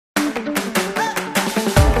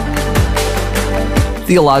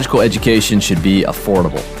Theological education should be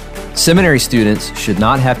affordable. Seminary students should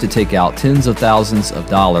not have to take out tens of thousands of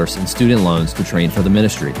dollars in student loans to train for the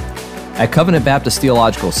ministry. At Covenant Baptist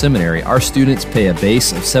Theological Seminary, our students pay a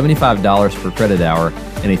base of $75 per credit hour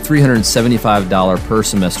and a $375 per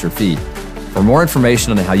semester fee. For more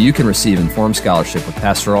information on how you can receive informed scholarship with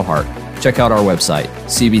pastoral heart, check out our website,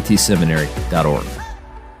 cbtseminary.org.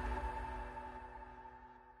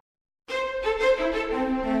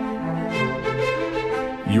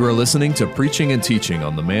 You are listening to Preaching and Teaching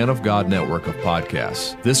on the Man of God network of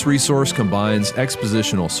podcasts. This resource combines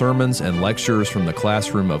expositional sermons and lectures from the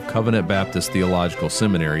classroom of Covenant Baptist Theological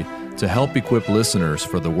Seminary to help equip listeners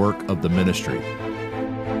for the work of the ministry.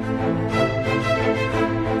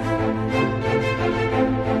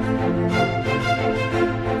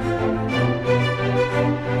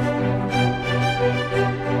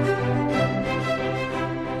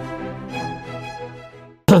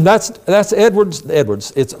 That's Edwards.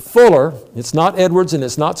 It's Fuller. It's not Edwards and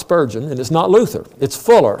it's not Spurgeon and it's not Luther. It's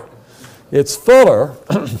Fuller. It's Fuller,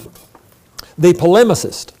 the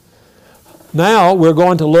polemicist. Now we're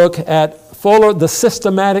going to look at Fuller, the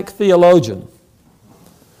systematic theologian.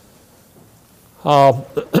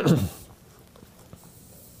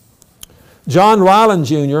 John Ryland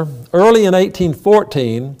Jr., early in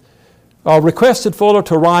 1814, requested Fuller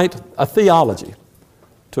to write a theology,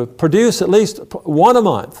 to produce at least one a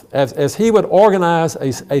month. As he would organize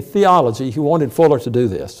a theology, he wanted Fuller to do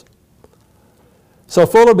this. So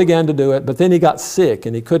Fuller began to do it, but then he got sick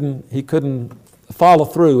and he couldn't follow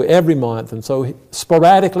through every month. And so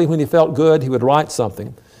sporadically, when he felt good, he would write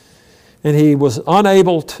something. And he was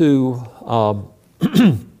unable to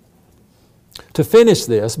to finish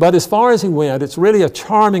this. But as far as he went, it's really a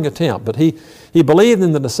charming attempt. But he believed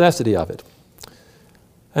in the necessity of it.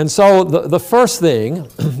 And so the first thing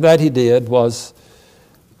that he did was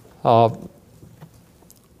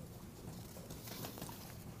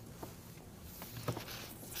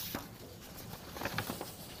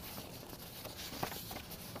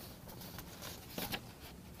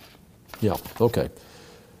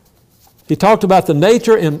he talked about the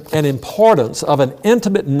nature and importance of an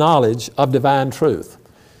intimate knowledge of divine truth.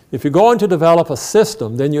 If you're going to develop a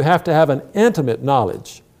system, then you have to have an intimate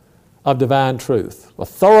knowledge of divine truth. A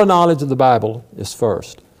thorough knowledge of the Bible is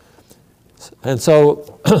first. And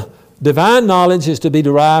so divine knowledge is to be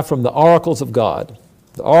derived from the oracles of God.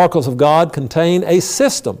 The oracles of God contain a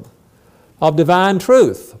system of divine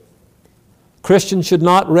truth. Christians should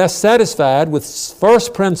not rest satisfied with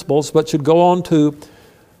first principles, but should go on to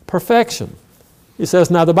perfection. He says,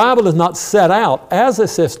 now the Bible is not set out as a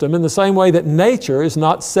system in the same way that nature is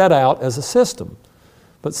not set out as a system.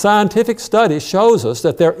 But scientific study shows us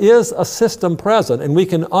that there is a system present, and we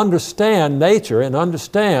can understand nature and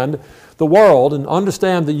understand the world and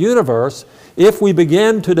understand the universe if we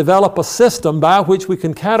begin to develop a system by which we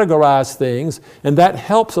can categorize things, and that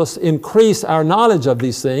helps us increase our knowledge of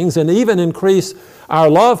these things and even increase our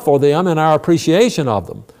love for them and our appreciation of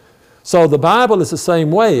them. So the Bible is the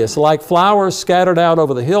same way. It's like flowers scattered out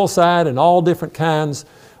over the hillside in all different kinds.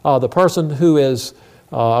 The person who is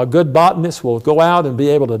a good botanist will go out and be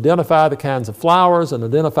able to identify the kinds of flowers and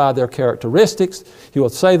identify their characteristics. He will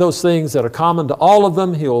say those things that are common to all of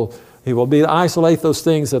them. He will be to isolate those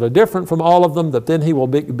things that are different from all of them, but then he will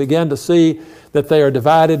begin to see that they are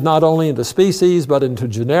divided not only into species, but into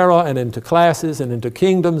genera and into classes and into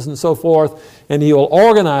kingdoms and so forth, and he will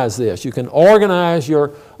organize this. You can organize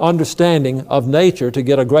your understanding of nature to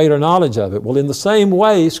get a greater knowledge of it. Well, in the same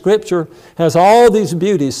way, Scripture has all these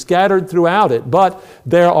beauties scattered throughout it, but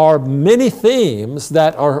there are many themes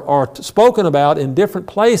that are spoken about in different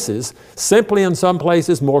places, simply in some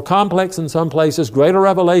places, more complex in some places, greater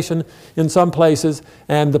revelation in some places,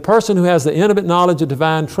 and the person who has the intimate knowledge of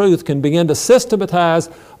divine truth can begin to systematize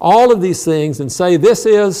all of these things and say, this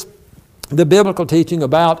is the biblical teaching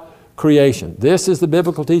about creation. This is the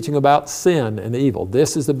biblical teaching about sin and evil.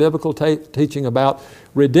 This is the biblical teaching about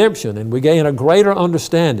redemption, and we gain a greater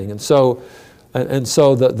understanding. And so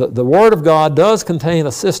the Word of God does contain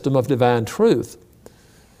a system of divine truth.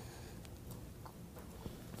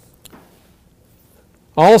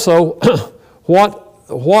 Also, what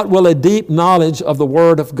will a deep knowledge of the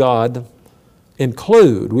Word of God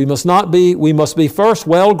include? We must be first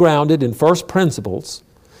well-grounded in first principles.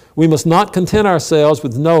 We must not content ourselves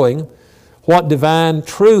with knowing what divine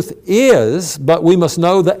truth is, but we must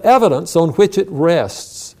know the evidence on which it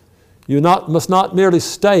rests. You must not merely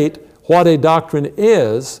state what a doctrine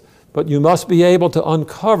is, but you must be able to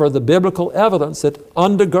uncover the biblical evidence that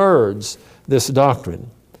undergirds this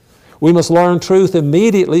doctrine. We must learn truth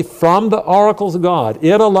immediately from the oracles of God.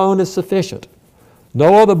 It alone is sufficient.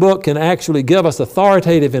 No other book can actually give us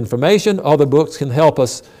authoritative information. Other books can help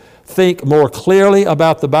us think more clearly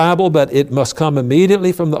about the Bible, but it must come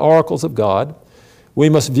immediately from the oracles of God. We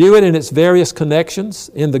must view it in its various connections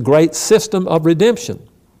in the great system of redemption.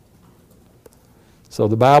 So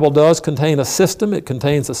the Bible does contain a system. It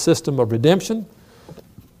contains a system of redemption.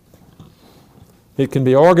 It can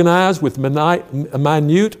be organized with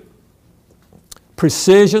minute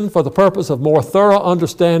precision for the purpose of more thorough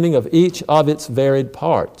understanding of each of its varied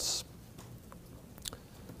parts.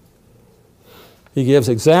 He gives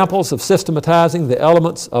examples of systematizing the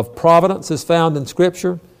elements of providence as found in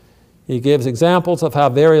Scripture. He gives examples of how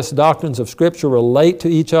various doctrines of Scripture relate to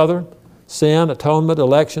each other: sin, atonement,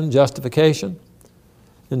 election, justification.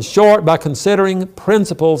 In short, by considering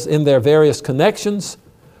principles in their various connections,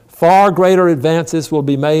 far greater advances will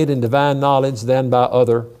be made in divine knowledge than by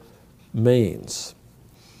other means.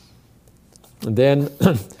 And then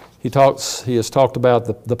he has talked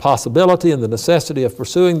about the possibility and the necessity of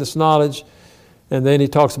pursuing this knowledge, and then he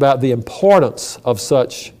talks about the importance of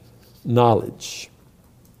such knowledge.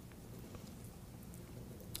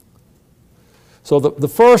 So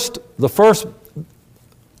the first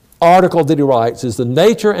article that he writes is the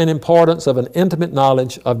nature and importance of an intimate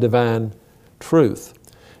knowledge of divine truth.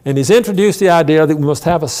 And he's introduced the idea that we must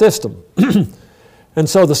have a system. And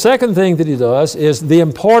so the second thing that he does is the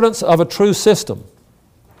importance of a true system.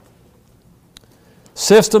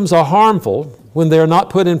 Systems are harmful when they are not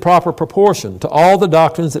put in proper proportion to all the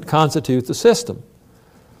doctrines that constitute the system.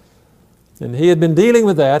 And he had been dealing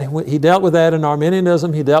with that. He dealt with that in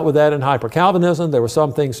Arminianism. He dealt with that in Hyper-Calvinism. There were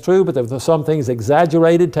some things true, but there were some things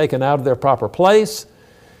exaggerated, taken out of their proper place.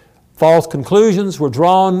 False conclusions were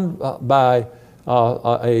drawn by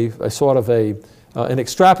an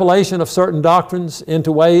extrapolation of certain doctrines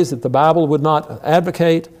into ways that the Bible would not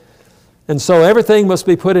advocate. And so everything must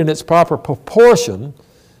be put in its proper proportion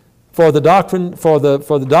for the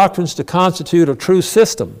doctrines to constitute a true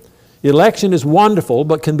system. Election is wonderful,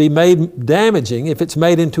 but can be made damaging if it's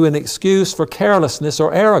made into an excuse for carelessness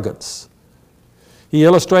or arrogance. He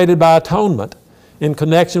illustrated by atonement in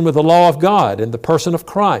connection with the law of God and the person of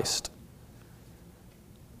Christ.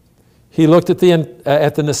 He looked at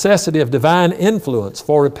the necessity of divine influence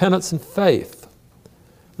for repentance and faith.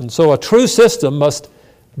 And so a true system must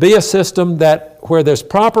be a system where there's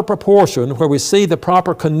proper proportion, where we see the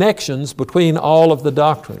proper connections between all of the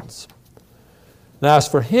doctrines. Now, as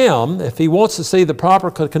for him, if he wants to see the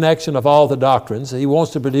proper connection of all the doctrines, he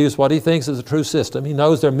wants to produce what he thinks is a true system. He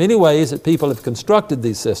knows there are many ways that people have constructed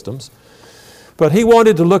these systems, but he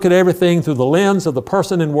wanted to look at everything through the lens of the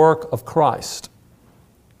person and work of Christ.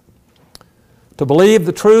 To believe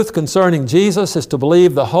the truth concerning Jesus is to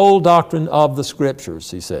believe the whole doctrine of the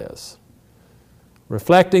Scriptures, he says.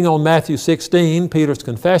 Reflecting on Matthew 16, Peter's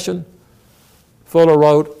confession, Fuller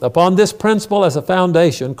wrote, "Upon this principle as a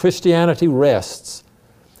foundation, Christianity rests,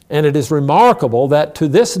 and it is remarkable that to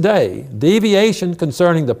this day, deviation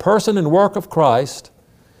concerning the person and work of Christ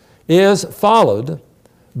is followed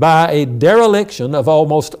by a dereliction of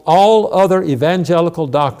almost all other evangelical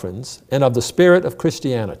doctrines and of the spirit of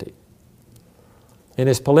Christianity." In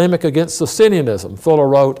his polemic against Socinianism, Fuller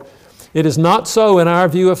wrote, "It is not so in our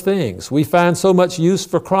view of things. We find so much use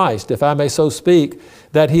for Christ, if I may so speak,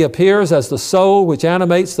 that He appears as the soul which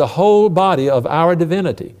animates the whole body of our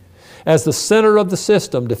divinity, as the center of the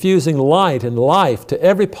system, diffusing light and life to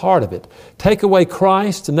every part of it. Take away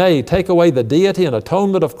Christ, nay, take away the deity and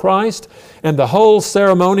atonement of Christ, and the whole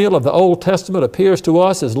ceremonial of the Old Testament appears to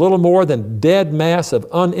us as little more than dead mass of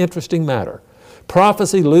uninteresting matter.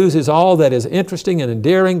 Prophecy loses all that is interesting and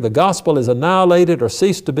endearing. The gospel is annihilated or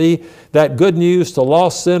ceased to be that good news to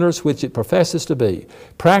lost sinners which it professes to be.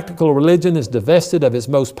 Practical religion is divested of its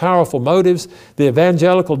most powerful motives, the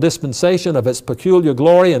evangelical dispensation of its peculiar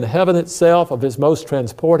glory, and heaven itself of its most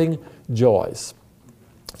transporting joys."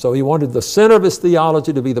 So he wanted the center of his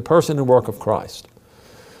theology to be the person and work of Christ.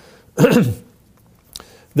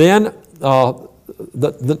 Then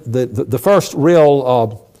the first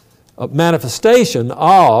real manifestation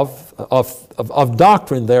of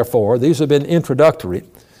doctrine, therefore, these have been introductory,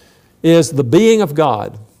 is the being of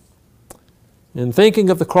God. In thinking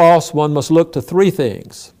of the cross, one must look to three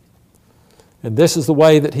things. And this is the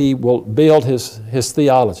way that he will build his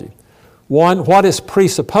theology. One, what is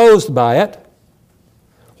presupposed by it,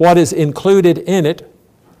 what is included in it,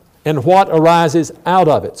 and what arises out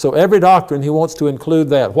of it. So every doctrine, he wants to include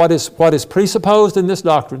that. What is presupposed in this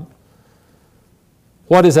doctrine,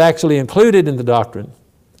 what is actually included in the doctrine,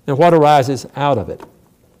 and what arises out of it.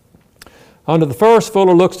 Under the first,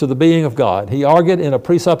 Fuller looks to the being of God. He argued in a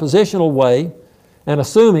presuppositional way and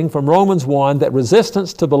assuming from Romans 1 that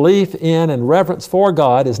resistance to belief in and reverence for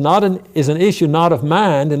God is an issue not of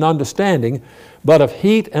mind and understanding, but of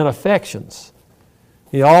heat and affections.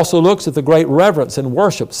 He also looks at the great reverence and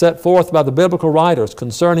worship set forth by the biblical writers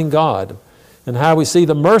concerning God and how we see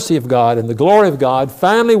the mercy of God and the glory of God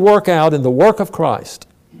finally work out in the work of Christ.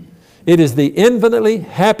 It is the infinitely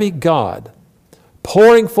happy God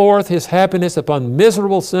pouring forth His happiness upon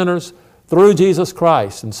miserable sinners through Jesus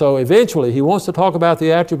Christ. And so eventually he wants to talk about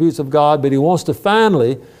the attributes of God, but he wants to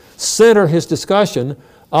finally center his discussion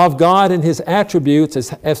of God and His attributes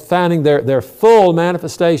as finding their full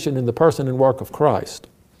manifestation in the person and work of Christ.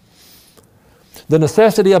 The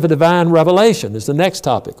necessity of a divine revelation is the next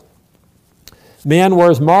topic. Men were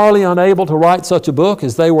as morally unable to write such a book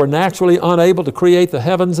as they were naturally unable to create the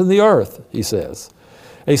heavens and the earth, he says.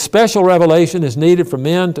 A special revelation is needed for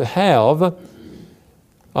men to have,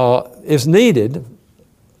 is needed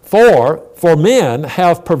for men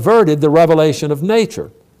have perverted the revelation of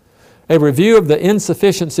nature. A review of the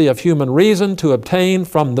insufficiency of human reason to obtain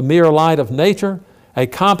from the mere light of nature a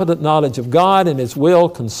competent knowledge of God and His will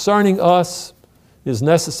concerning us is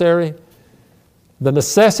necessary. The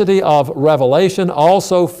necessity of revelation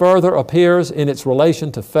also further appears in its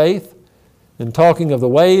relation to faith. In talking of the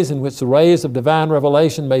ways in which the rays of divine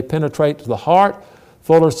revelation may penetrate to the heart,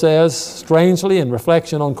 Fuller says, strangely, in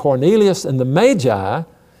reflection on Cornelius and the Magi,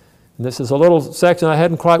 and this is a little section I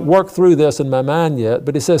hadn't quite worked through this in my mind yet,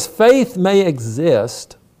 but he says, faith may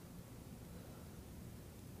exist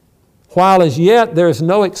while as yet there is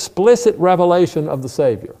no explicit revelation of the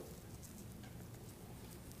Savior.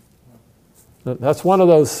 That's one of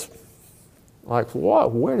those, like,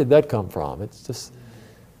 what? Where did that come from? It's just,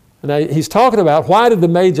 and he's talking about why did the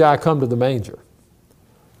Magi come to the manger?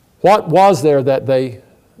 What was there that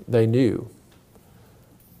they knew?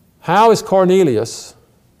 How is Cornelius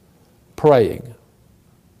praying?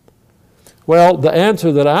 Well, the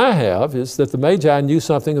answer that I have is that the Magi knew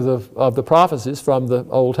something of the prophecies from the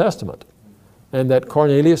Old Testament, and that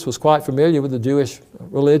Cornelius was quite familiar with the Jewish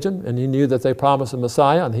religion, and he knew that they promised a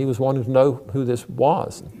Messiah, and he was wanting to know who this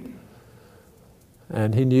was.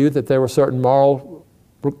 And he knew that there were certain moral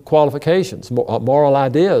qualifications, moral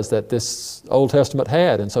ideas that this Old Testament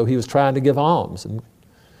had, and so he was trying to give alms. And,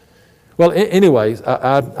 well, anyway,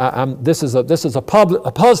 this is a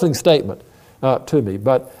puzzling statement to me,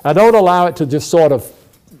 but I don't allow it to just sort of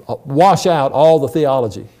wash out all the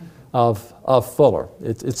theology of Fuller.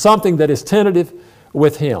 It's something that is tentative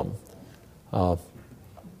with him. But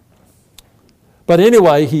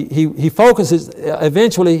anyway, he focuses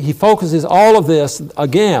all of this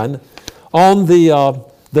again on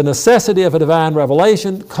the necessity of a divine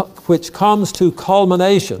revelation which comes to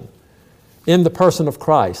culmination in the person of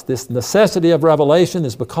Christ. This necessity of revelation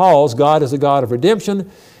is because God is a God of redemption,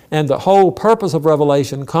 and the whole purpose of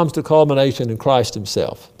revelation comes to culmination in Christ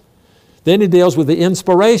Himself. Then he deals with the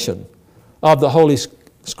inspiration of the Holy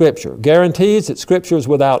Scripture. Guarantees that Scripture is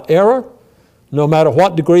without error, no matter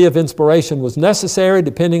what degree of inspiration was necessary,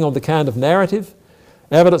 depending on the kind of narrative.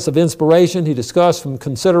 Evidence of inspiration, he discussed from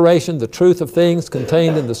consideration the truth of things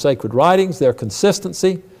contained in the sacred writings, their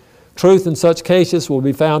consistency. Truth in such cases will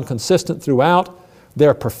be found consistent throughout.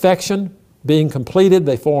 Their perfection, being completed,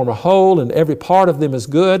 they form a whole, and every part of them is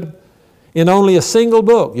good. In only a single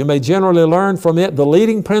book, you may generally learn from it the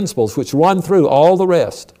leading principles which run through all the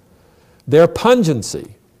rest. Their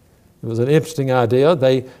pungency, it was an interesting idea.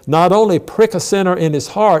 They not only prick a sinner in his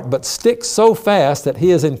heart, but stick so fast that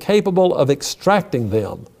he is incapable of extracting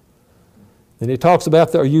them. And he talks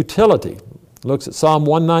about their utility. Looks at Psalm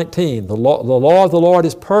 119. The law of the Lord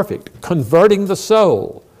is perfect, converting the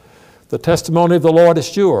soul. The testimony of the Lord is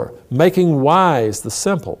sure, making wise the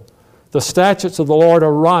simple. The statutes of the Lord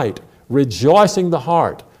are right, rejoicing the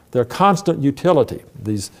heart. Their constant utility,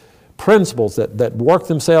 these principles that work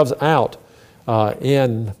themselves out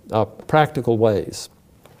in practical ways.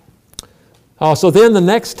 So then the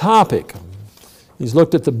next topic, he's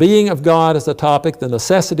looked at the being of God as a topic, the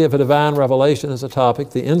necessity of a divine revelation as a topic,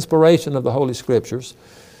 the inspiration of the Holy Scriptures.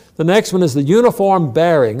 The next one is the uniform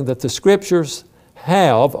bearing that the Scriptures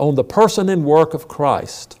have on the person and work of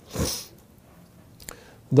Christ.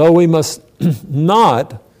 Though we must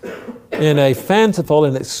not, in a fanciful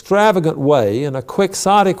and extravagant way, in a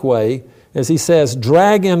quixotic way, as he says,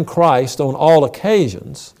 drag in Christ on all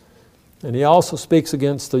occasions. And he also speaks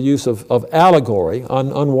against the use of allegory,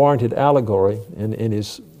 unwarranted allegory in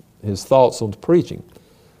his thoughts on preaching.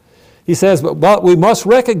 He says, but we must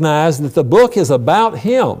recognize that the book is about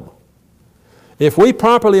Him. If we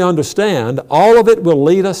properly understand, all of it will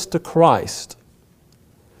lead us to Christ.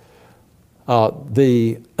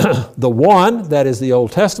 The one, that is the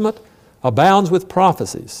Old Testament, abounds with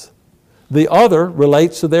prophecies. The other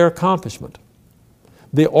relates to their accomplishment.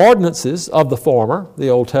 The ordinances of the former, the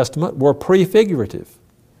Old Testament, were prefigurative.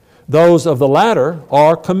 Those of the latter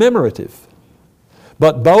are commemorative.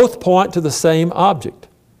 But both point to the same object.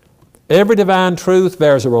 Every divine truth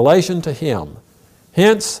bears a relation to Him.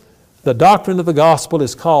 Hence, the doctrine of the gospel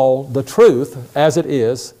is called the truth as it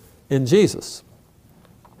is in Jesus.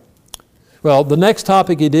 Well, the next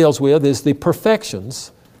topic he deals with is the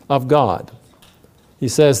perfections of God. He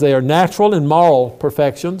says they are natural and moral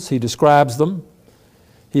perfections. He describes them.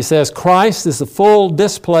 He says Christ is the full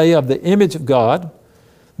display of the image of God.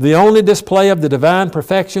 The only display of the divine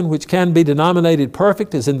perfection which can be denominated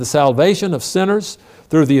perfect is in the salvation of sinners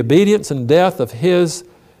through the obedience and death of His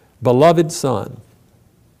beloved Son.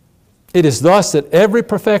 It is thus that every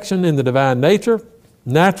perfection in the divine nature,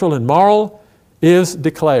 natural and moral, is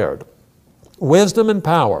declared. Wisdom and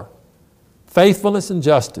power, faithfulness and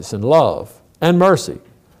justice and love and mercy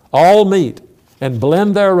all meet and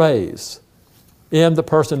blend their rays in the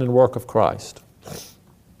person and work of Christ.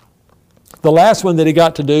 The last one that he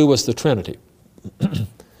got to do was the Trinity.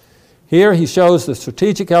 Here he shows the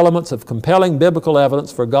strategic elements of compelling biblical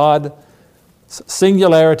evidence for God's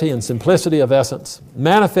singularity and simplicity of essence,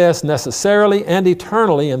 manifest necessarily and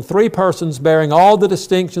eternally in three persons bearing all the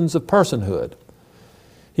distinctions of personhood.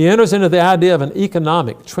 He enters into the idea of an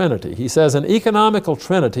economic Trinity. He says an economical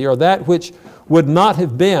Trinity, or that which would not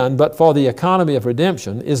have been but for the economy of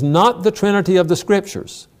redemption, is not the Trinity of the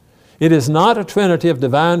Scriptures. It is not a Trinity of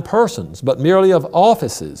divine persons, but merely of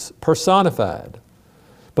offices personified.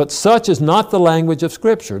 But such is not the language of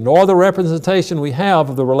Scripture, nor the representation we have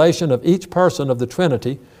of the relation of each person of the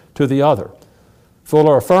Trinity to the other.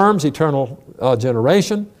 Fuller affirms eternal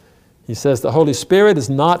generation. He says the Holy Spirit is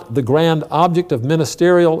not the grand object of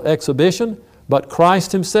ministerial exhibition, but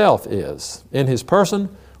Christ Himself is, in His person,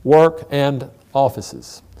 work, and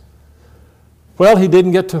offices. Well, he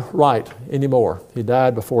didn't get to write anymore. He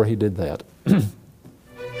died before he did that.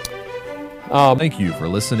 Thank you for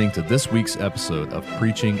listening to this week's episode of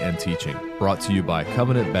Preaching and Teaching, brought to you by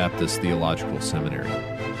Covenant Baptist Theological Seminary.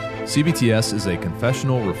 CBTS is a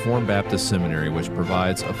confessional Reformed Baptist seminary which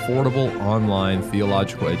provides affordable online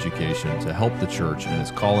theological education to help the church in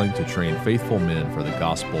its calling to train faithful men for the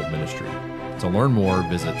gospel ministry. To learn more,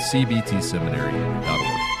 visit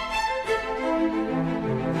cbtseminary.org.